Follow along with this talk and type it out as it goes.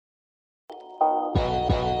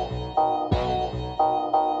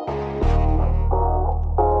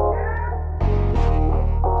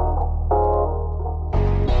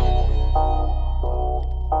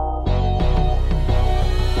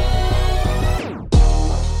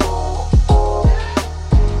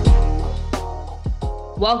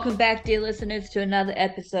Welcome back, dear listeners, to another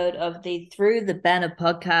episode of the Through the Banner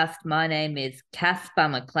podcast. My name is Caspar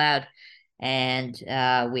McLeod, and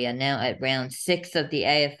we are now at round 6 of the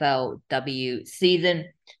AFLW season.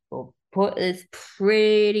 We'll put this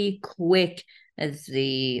pretty quick as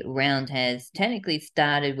the round has technically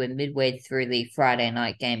started. We're midway through the Friday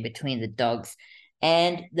night game between the Dogs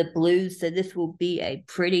and the Blues, so this will be a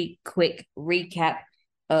pretty quick recap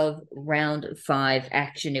of round 5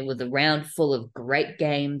 action. It was a round full of great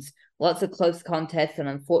games, lots of close contests, and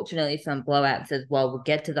unfortunately some blowouts as well. We'll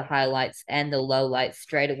get to the highlights and the lowlights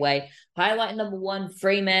straight away. Highlight number 1,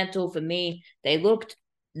 Fremantle for me. They looked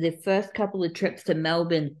the first couple of trips to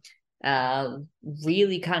Melbourne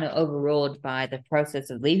really kind of overawed by the process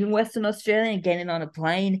of leaving Western Australia and getting on a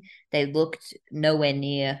plane. They looked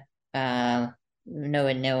nowhere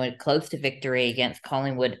close to victory against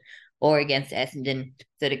Collingwood or against Essendon.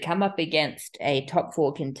 So to come up against a top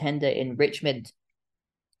 4 contender in Richmond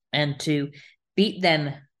and to beat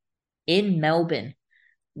them in Melbourne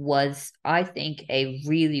was, I think, a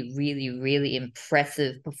really, really, really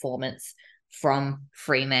impressive performance from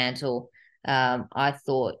Fremantle. I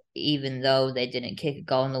thought even though they didn't kick a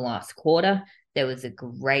goal in the last quarter, there was a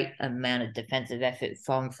great amount of defensive effort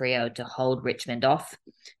from Freo to hold Richmond off.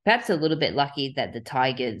 Perhaps a little bit lucky that the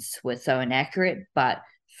Tigers were so inaccurate, but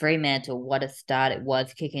Fremantle, what a start it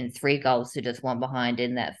was, kicking 3 goals to just 1 behind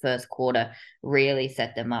in that first quarter, really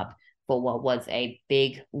set them up for what was a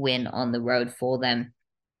big win on the road for them.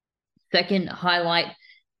 Second highlight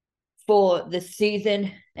for the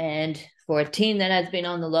season, and for a team that has been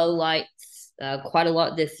on the low lights quite a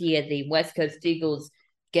lot this year, the West Coast Eagles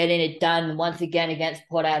getting it done once again against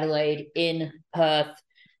Port Adelaide in Perth.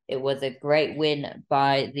 It was a great win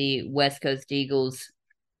by the West Coast Eagles.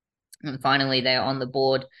 And finally, they're on the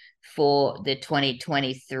board for the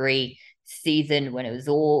 2023 season when it was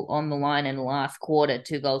all on the line in the last quarter.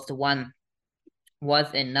 2 goals to 1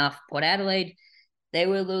 was enough. Port Adelaide, they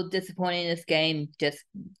were a little disappointed in this game, just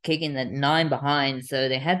kicking the 9 behind. So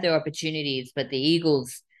they had their opportunities, but the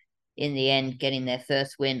Eagles, in the end, getting their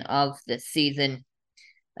first win of the season.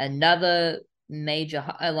 Another major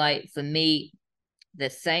highlight for me, the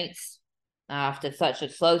Saints, after such a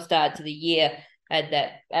slow start to the year, had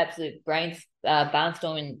that absolute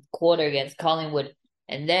barnstorming quarter against Collingwood,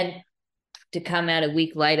 and then to come out a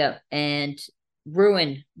week later and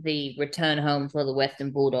ruin the return home for the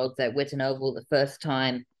Western Bulldogs at Whitten Oval, the first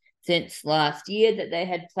time since last year that they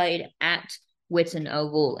had played at Whitten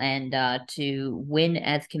Oval, and to win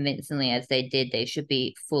as convincingly as they did, they should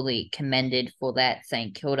be fully commended for that.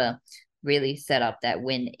 St Kilda really set up that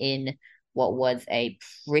win in what was a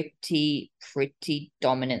pretty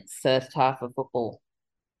dominant first half of football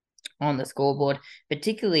on the scoreboard,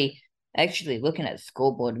 particularly actually looking at the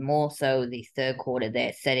scoreboard, more so the third quarter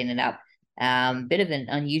there, setting it up. Bit of an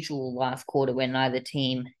unusual last quarter where neither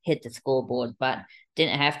team hit the scoreboard, but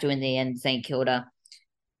didn't have to in the end, St Kilda.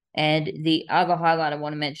 And the other highlight I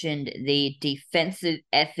want to mention, the defensive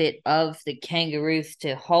effort of the Kangaroos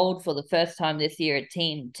to hold for the first time this year a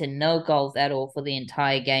team to no goals at all for the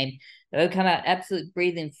entire game. They'll come out absolute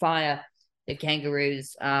breathing fire, the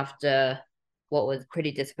Kangaroos, after what was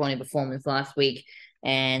pretty disappointing performance last week.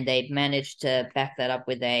 And they've managed to back that up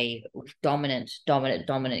with a dominant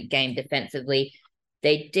game defensively.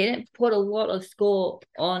 They didn't put a lot of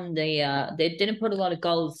they didn't put a lot of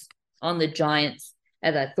goals on the Giants,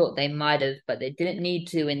 as I thought they might have, but they didn't need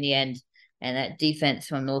to in the end. And that defense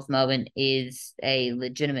from North Melbourne is a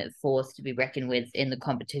legitimate force to be reckoned with in the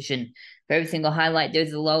competition. For every single highlight,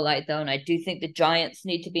 there's a low light, though, and I do think the Giants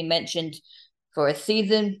need to be mentioned for a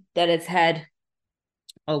season that has had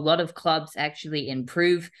a lot of clubs actually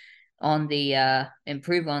improve on the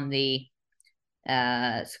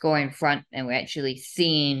scoring front, and we're actually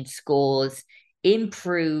seeing scores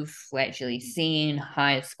improve. We're actually seeing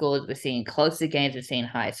higher scores. We're seeing closer games. We're seeing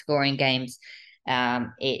higher scoring games.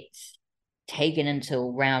 It's taken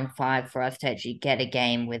until round 5 for us to actually get a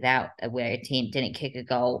game where a team didn't kick a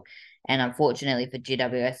goal. And unfortunately for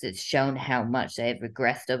GWS, it's shown how much they've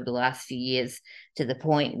regressed over the last few years, to the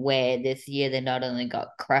point where this year they not only got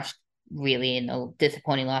crushed really in a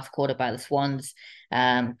disappointing last quarter by the Swans,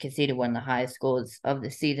 conceded one of the highest scores of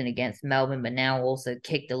the season against Melbourne, but now also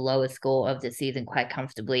kicked the lowest score of the season quite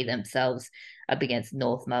comfortably themselves up against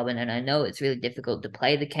North Melbourne. And I know it's really difficult to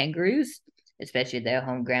play the Kangaroos, especially their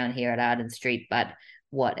home ground here at Arden Street, but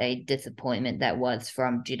what a disappointment that was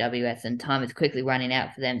from GWS, and time is quickly running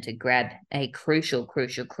out for them to grab a crucial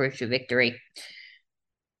victory.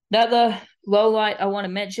 Another low light I want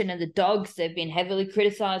to mention are the Dogs. They've been heavily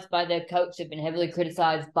criticized by their coach. They've been heavily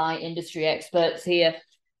criticized by industry experts here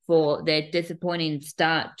for their disappointing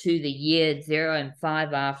start to the year,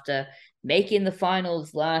 0-5 after making the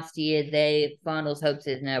finals last year. Their finals hopes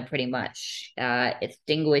is now pretty much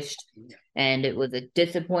extinguished, and it was a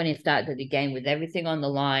disappointing start to the game with everything on the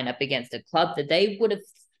line up against a club that they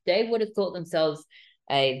would have thought themselves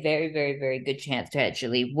a very, very, very good chance to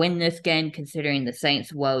actually win this game, considering the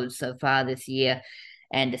Saints' woes so far this year.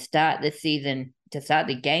 And to start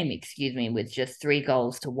the game, with just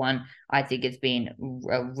 3-1, I think it's been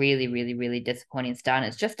a really, really, really disappointing start. And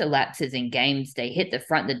it's just a lapses in games. They hit the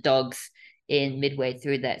front of the Dogs in midway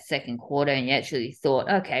through that second quarter, and you actually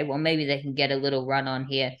thought, okay, well, maybe they can get a little run on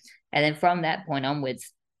here. And then from that point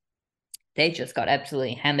onwards, they just got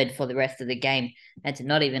absolutely hammered for the rest of the game. And to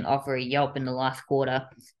not even offer a yelp in the last quarter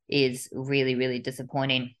is really, really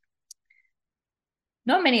disappointing.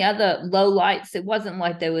 Not many other low lights. It wasn't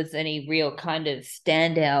like there was any real kind of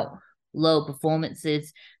standout low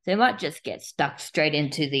performances. They might just get stuck straight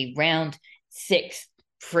into the round 6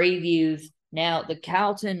 previews. Now, the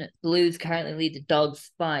Carlton Blues currently lead the Dogs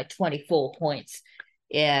by 24 points.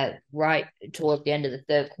 Yeah, right towards the end of the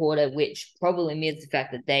third quarter, which probably means the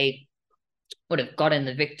fact that they would have gotten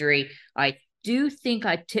the victory. I do think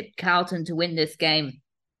I tipped Carlton to win this game.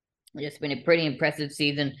 It's been a pretty impressive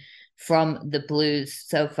season from the Blues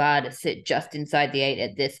so far to sit just inside the 8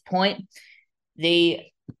 at this point. The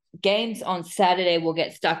games on Saturday we'll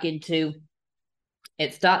get stuck into.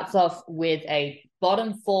 It starts off with a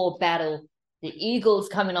bottom 4 battle. The Eagles,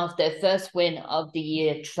 coming off their first win of the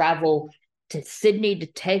year, travel to Sydney to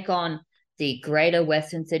take on the Greater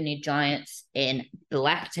Western Sydney Giants in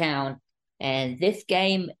Blacktown. And this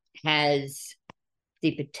game has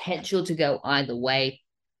the potential to go either way.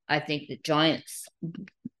 I think the Giants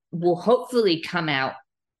will hopefully come out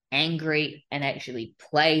angry and actually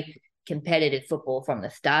play competitive football from the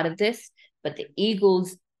start of this. But the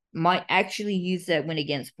Eagles might actually use that win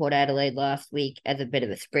against Port Adelaide last week as a bit of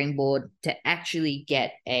a springboard to actually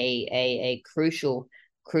get a crucial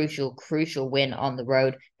win on the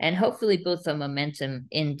road and hopefully build some momentum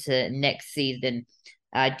into next season.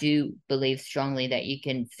 I do believe strongly that you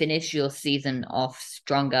can finish your season off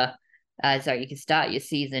stronger. You can start your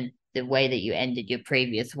season the way that you ended your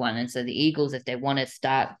previous one. And so the Eagles, if they want to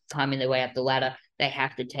start climbing their way up the ladder, they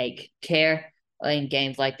have to take care in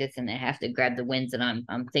games like this and they have to grab the wins. And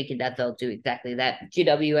I'm thinking that they'll do exactly that.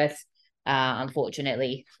 GWS,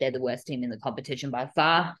 unfortunately, they're the worst team in the competition by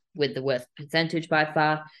far, with the worst percentage by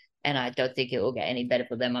far. And I don't think it will get any better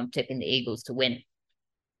for them. I'm tipping the Eagles to win.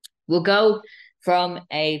 We'll go from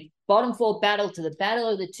a bottom 4 battle to the battle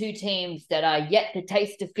of the two teams that are yet to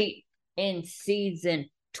taste defeat in season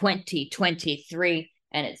 2023,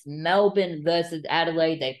 and it's Melbourne versus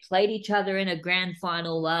Adelaide. They played each other in a grand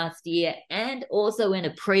final last year and also in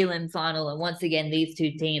a prelim final, and once again these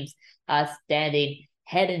two teams are standing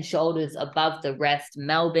head and shoulders above the rest.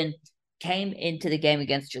 Melbourne came into the game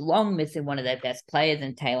against Geelong missing one of their best players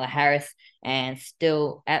in Taylor Harris and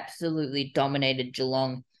still absolutely dominated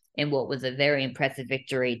Geelong in what was a very impressive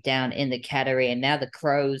victory down in the Cattery. And now the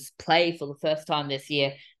Crows play for the first time this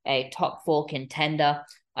year a top 4 contender.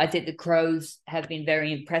 I think the Crows have been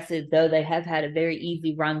very impressive, though they have had a very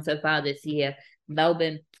easy run so far this year.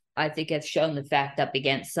 Melbourne, I think, have shown the fact up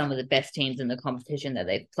against some of the best teams in the competition that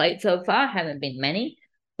they've played so far. Haven't been many,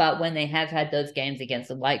 but when they have had those games against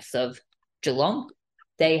the likes of Geelong,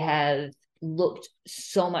 they have looked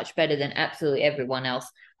so much better than absolutely everyone else.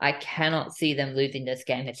 I cannot see them losing this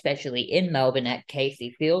game, especially in Melbourne at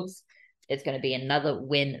Casey Fields. It's going to be another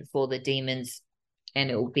win for the Demons, and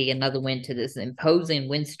it will be another win to this imposing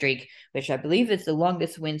win streak, which I believe is the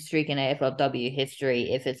longest win streak in AFLW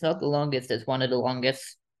history. If it's not the longest, it's one of the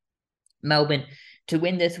longest. Melbourne to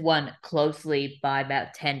win this one closely by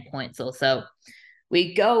about 10 points or so.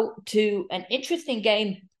 We go to an interesting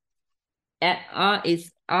game at RSEA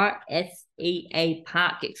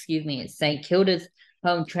Park, It's St Kilda's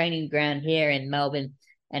home training ground here in Melbourne,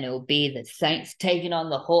 and it will be the Saints taking on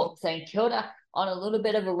the Hawks. St Kilda on a little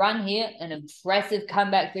bit of a run here, an impressive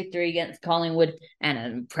comeback victory against Collingwood and an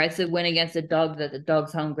impressive win against the Dogs at the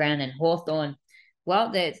Dogs' home ground. And Hawthorn,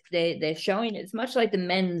 well, they're showing it's much like the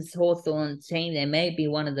men's Hawthorn team. They may be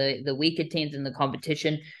one of the weaker teams in the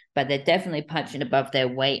competition, but they're definitely punching above their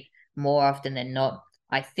weight more often than not.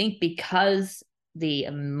 I think because the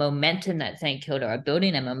momentum that St Kilda are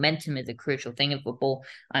building, and momentum is a crucial thing in football,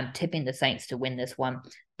 I'm tipping the Saints to win this one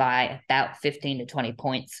by about 15 to 20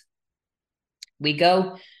 points. We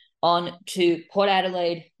go on to Port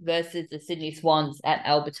Adelaide versus the Sydney Swans at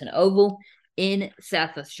Alberton Oval in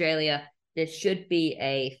South Australia. This should be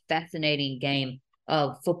a fascinating game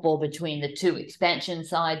of football between the two expansion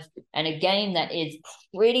sides, and a game that is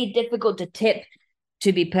pretty difficult to tip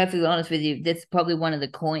to be perfectly honest with you, this is probably one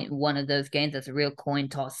of those games that's a real coin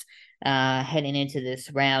toss heading into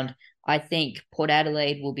this round. I think Port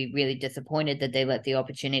Adelaide will be really disappointed that they let the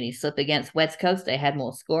opportunity slip against West Coast. They had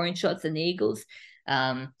more scoring shots than the Eagles.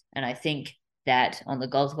 And I think that on the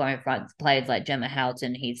goal scoring front, players like Gemma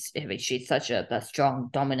Houghton, she's such a strong,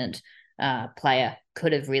 dominant player,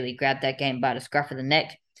 could have really grabbed that game by the scruff of the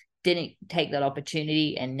neck. Didn't take that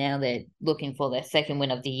opportunity, and now they're looking for their second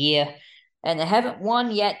win of the year. And they haven't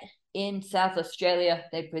won yet in South Australia.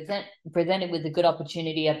 They presented with a good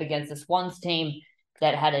opportunity up against the Swans team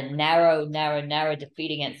that had a narrow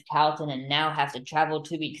defeat against Carlton and now have to travel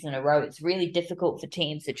 2 weeks in a row. It's really difficult for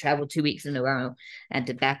teams to travel 2 weeks in a row and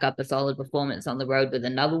to back up a solid performance on the road with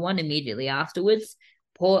another one immediately afterwards.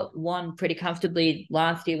 Port won pretty comfortably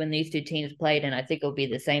last year when these two teams played, and I think it'll be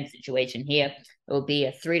the same situation here. It will be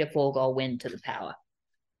a 3-4 goal win to the Power.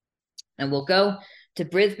 And we'll go to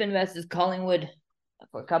Brisbane versus Collingwood.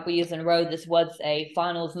 For a couple of years in a row, this was a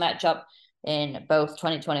finals matchup in both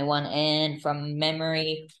 2021 and from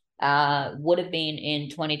memory would have been in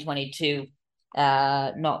 2022,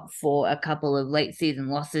 not for a couple of late season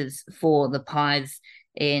losses for the Pies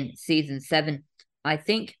in season 7. I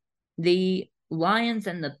think the Lions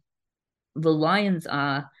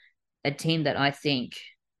are a team that I think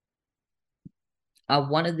are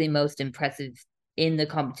one of the most impressive in the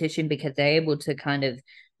competition because they're able to kind of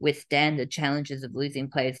withstand the challenges of losing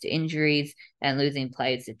players to injuries and losing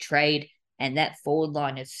players to trade. And that forward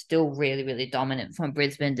line is still really, really dominant from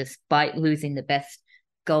Brisbane, despite losing the best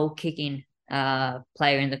goal-kicking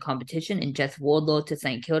player in the competition in Jess Wardlaw to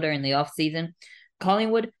St Kilda in the off-season.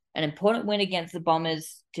 Collingwood, an important win against the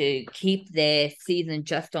Bombers to keep their season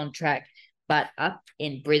just on track, but up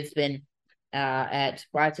in Brisbane at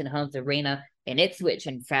Brighton Homes Arena in Ipswich,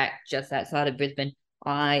 in fact, just outside of Brisbane.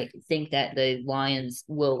 I think that the Lions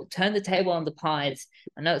will turn the table on the Pies.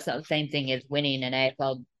 I know it's not the same thing as winning an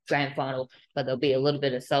AFL grand final, but there'll be a little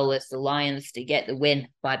bit of solace. The Lions to get the win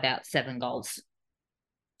by about 7 goals.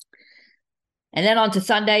 And then on to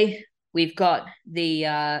Sunday, we've got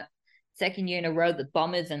the second year in a row, the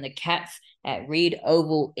Bombers and the Cats at Reed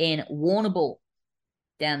Oval in Warrnambool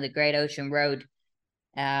down the Great Ocean Road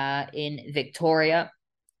in Victoria.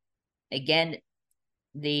 Again,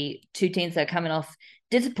 the two teams that are coming off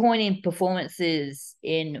disappointing performances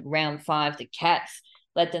in round 5. The Cats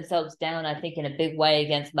let themselves down, I think, in a big way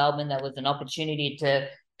against Melbourne. That was an opportunity to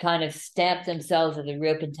kind of stamp themselves as a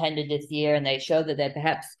real contender this year, and they show that they're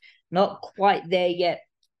perhaps not quite there yet.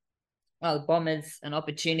 Well, the Bombers, an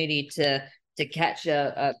opportunity to catch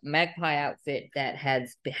a Magpie outfit that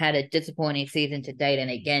has had a disappointing season to date,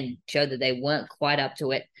 and again, showed that they weren't quite up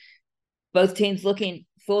to it. Both teams looking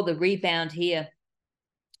for the rebound here.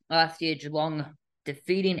 Last year, Geelong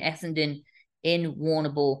defeating Essendon in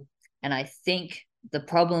Warrnambool, and I think the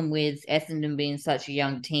problem with Essendon being such a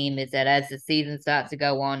young team is that as the season starts to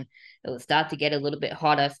go on, it will start to get a little bit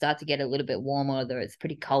hotter, start to get a little bit warmer, although it's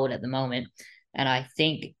pretty cold at the moment. And I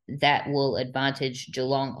think that will advantage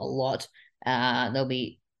Geelong a lot. They'll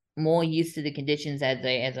be more used to the conditions as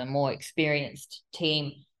a more experienced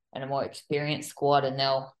team and a more experienced squad, and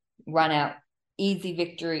they'll run out easy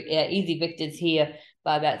victors here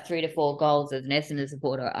by about 3-4 goals. As an Essendon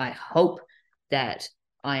supporter, I hope that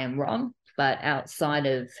I am wrong, but outside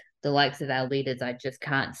of the likes of our leaders, I just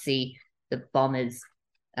can't see the Bombers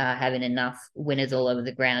having enough winners all over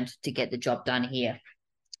the ground to get the job done here.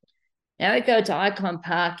 Now we go to Icon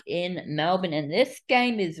Park in Melbourne, and this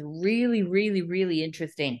game is really, really, really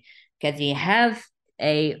interesting because you have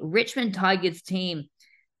a Richmond Tigers team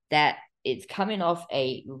that is coming off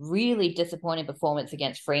a really disappointing performance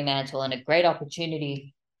against Fremantle and a great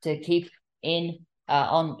opportunity to keep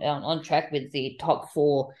on track with the top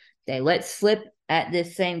 4. They let slip at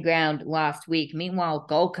this same ground last week. Meanwhile,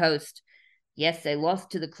 Gold Coast, yes, they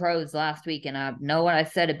lost to the Crows last week, and I know what I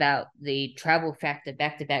said about the travel factor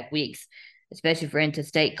back-to-back weeks, especially for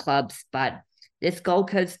interstate clubs, but this Gold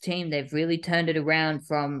Coast team, they've really turned it around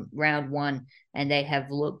from round 1, and they have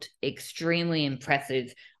looked extremely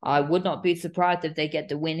impressive. I would not be surprised if they get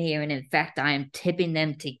the win here, and in fact, I am tipping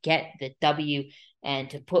them to get the W and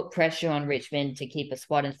to put pressure on Richmond to keep a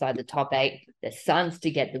spot inside the top 8. The Suns to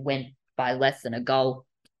get the win by less than a goal.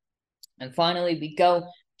 And finally, we go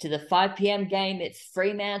to the 5 p.m. game. It's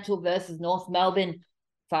Fremantle versus North Melbourne.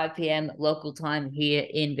 5 p.m. local time here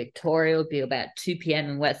in Victoria. It'll be about 2 p.m.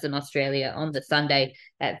 in Western Australia on the Sunday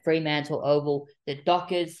at Fremantle Oval. The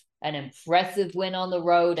Dockers, an impressive win on the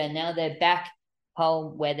road, and now they're back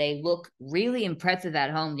home where they look really impressive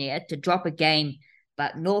at home. They had to drop a game,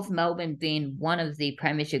 but North Melbourne being one of the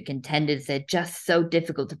premiership contenders, they're just so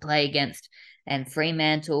difficult to play against. and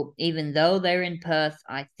Fremantle, even though they're in Perth,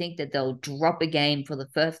 I think that they'll drop a game for the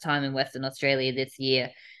first time in Western Australia this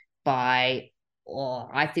year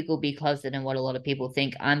I think will be closer than what a lot of people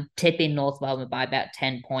think. I'm tipping North Melbourne by about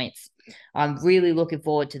 10 points. I'm really looking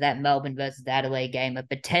forward to that Melbourne versus Adelaide game, a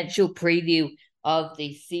potential preview of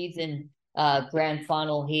the season grand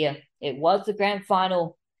final here. It was the grand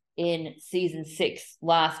final in season 6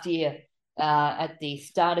 last year at the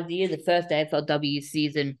start of the year, the first AFLW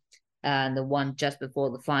season, and the one just before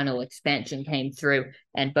the final expansion came through.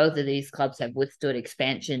 And both of these clubs have withstood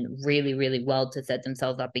expansion really, really well to set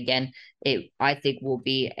themselves up again. I think, will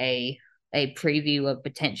be a preview of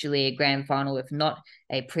potentially a grand final, if not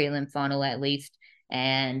a prelim final at least.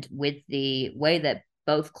 And with the way that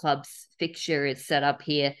both clubs' fixture is set up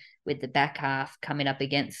here, with the back half coming up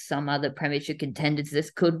against some other premiership contenders,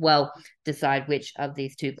 this could well decide which of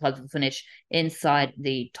these two clubs will finish inside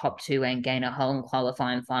the top 2 and gain a home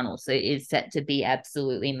qualifying final. So it is set to be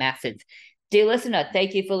absolutely massive. Dear listener,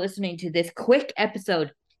 thank you for listening to this quick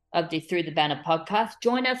episode of the Through the Banner podcast.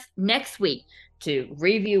 Join us next week to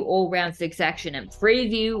review all round 6 action and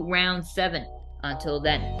preview round 7. Until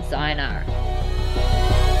then, sayonara.